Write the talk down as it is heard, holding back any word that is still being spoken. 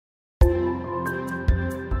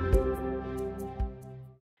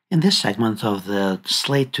In this segment of the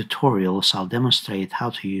Slate tutorials, I'll demonstrate how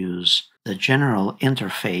to use the general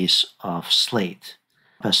interface of Slate.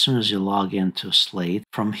 As soon as you log into Slate,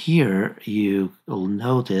 from here you will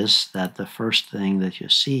notice that the first thing that you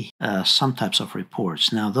see some types of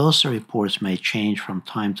reports. Now those reports may change from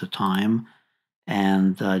time to time,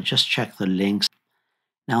 and just check the links.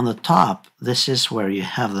 Now on the top, this is where you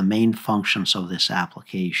have the main functions of this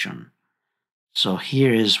application. So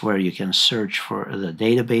here is where you can search for the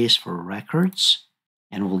database for records,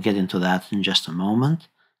 and we'll get into that in just a moment.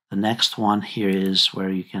 The next one here is where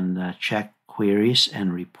you can check queries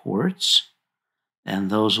and reports, and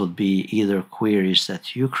those would be either queries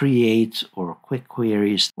that you create or quick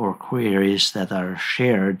queries or queries that are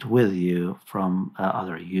shared with you from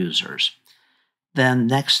other users. Then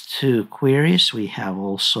next to queries, we have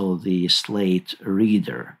also the Slate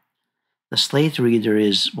Reader. The Slate Reader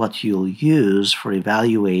is what you'll use for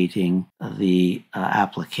evaluating the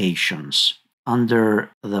applications.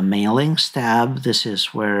 Under the Mailings tab, this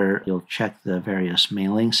is where you'll check the various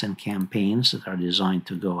mailings and campaigns that are designed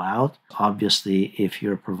to go out, obviously if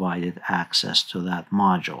you're provided access to that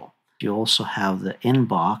module. You also have the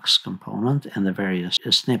Inbox component and the various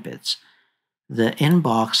snippets. The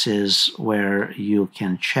Inbox is where you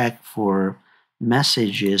can check for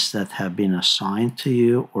messages that have been assigned to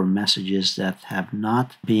you or messages that have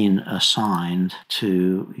not been assigned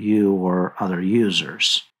to you or other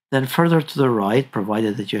users. Then further to the right,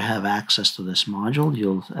 provided that you have access to this module,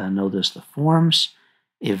 you'll notice the forms,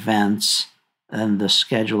 events, and the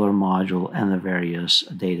scheduler module and the various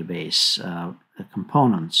database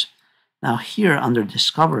components. Now here under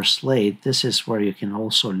Discover Slate, this is where you can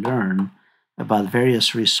also learn about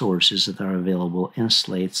various resources that are available in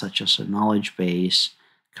Slate, such as a knowledge base,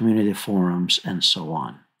 community forums, and so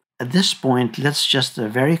on. At this point, let's just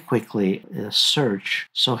very quickly search.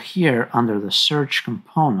 So here, under the search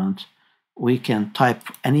component, we can type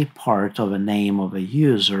any part of a name of a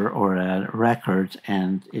user or a record,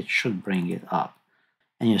 and it should bring it up.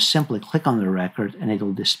 And you simply click on the record, and it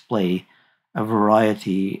will display a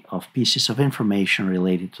variety of pieces of information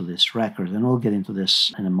related to this record, and we'll get into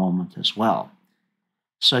this in a moment as well.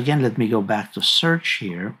 So again, let me go back to search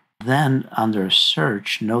here. Then under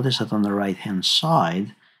search, notice that on the right-hand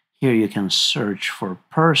side, here you can search for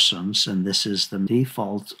persons, and this is the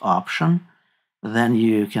default option. Then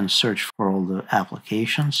you can search for all the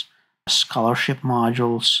applications, scholarship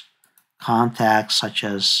modules, contacts such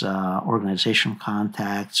as organization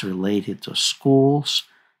contacts related to schools,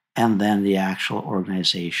 and then the actual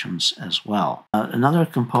organizations as well. Another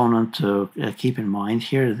component to keep in mind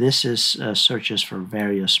here, this is searches for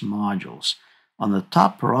various modules. On the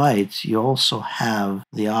top right, you also have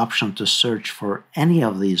the option to search for any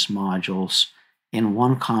of these modules in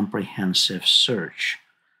one comprehensive search.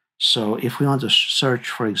 So if we want to search,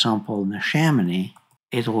 for example, Neshaminy,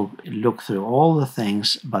 it will look through all the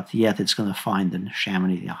things, but yet it's going to find the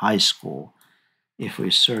Neshaminy High School. If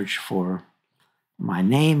we search for my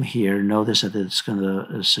name here, notice that it's going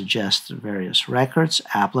to suggest various records,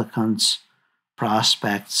 applicants,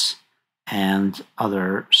 prospects, and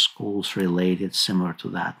other schools related similar to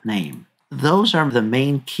that name. Those are the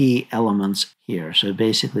main key elements here. So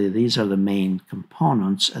basically, these are the main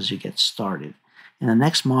components as you get started. In the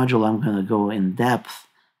next module, I'm going to go in depth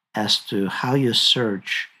as to how you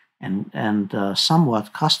search and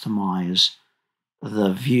somewhat customize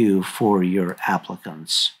the view for your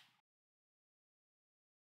applicants.